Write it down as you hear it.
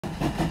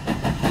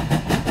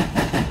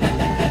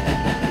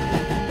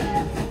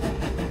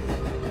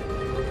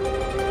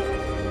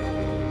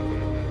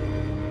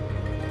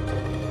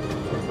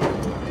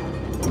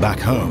Back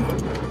home,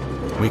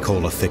 we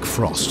call a thick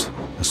frost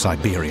a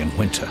Siberian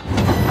winter.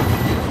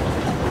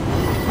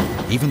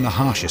 Even the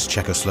harshest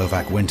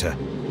Czechoslovak winter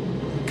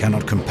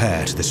cannot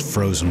compare to this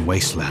frozen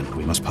wasteland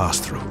we must pass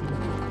through.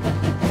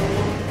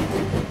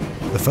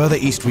 The further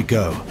east we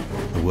go,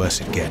 the worse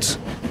it gets.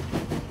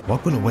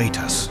 What will await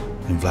us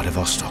in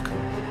Vladivostok?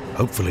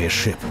 Hopefully a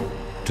ship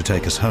to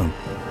take us home.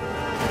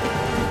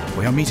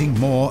 We are meeting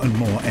more and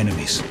more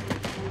enemies.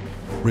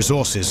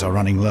 Resources are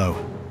running low,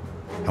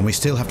 and we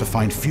still have to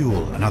find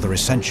fuel and other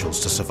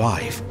essentials to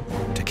survive,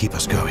 to keep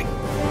us going.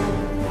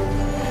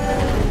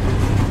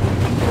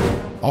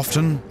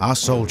 Often, our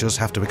soldiers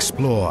have to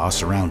explore our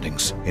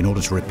surroundings in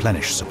order to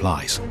replenish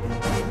supplies.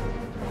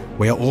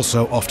 We are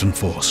also often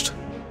forced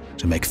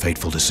to make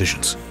fateful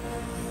decisions,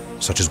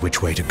 such as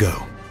which way to go.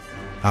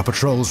 Our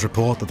patrols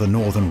report that the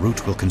northern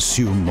route will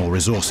consume more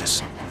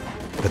resources,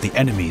 but the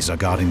enemies are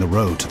guarding the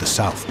road to the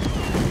south.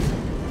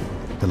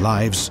 The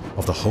lives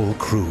of the whole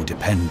crew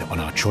depend on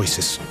our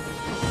choices.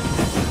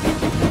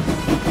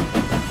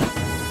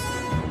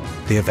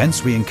 The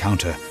events we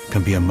encounter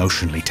can be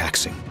emotionally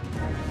taxing.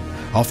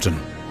 Often,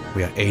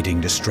 we are aiding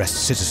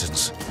distressed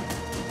citizens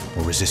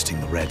or resisting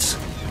the Reds.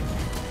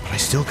 But I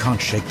still can't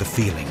shake the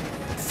feeling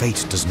that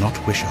fate does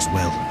not wish us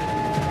well.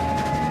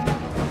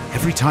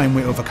 Every time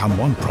we overcome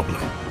one problem,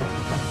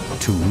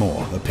 two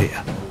more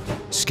appear.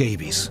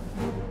 Scabies,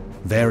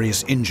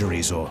 various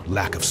injuries or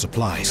lack of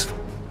supplies.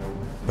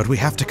 But we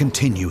have to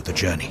continue the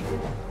journey.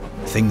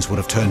 Things would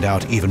have turned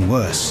out even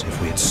worse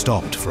if we had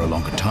stopped for a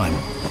longer time.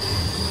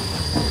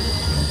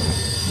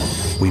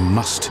 We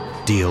must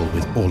deal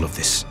with all of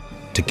this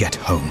to get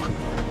home.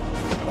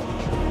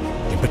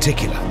 In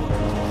particular,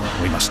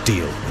 we must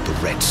deal with the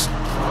Reds.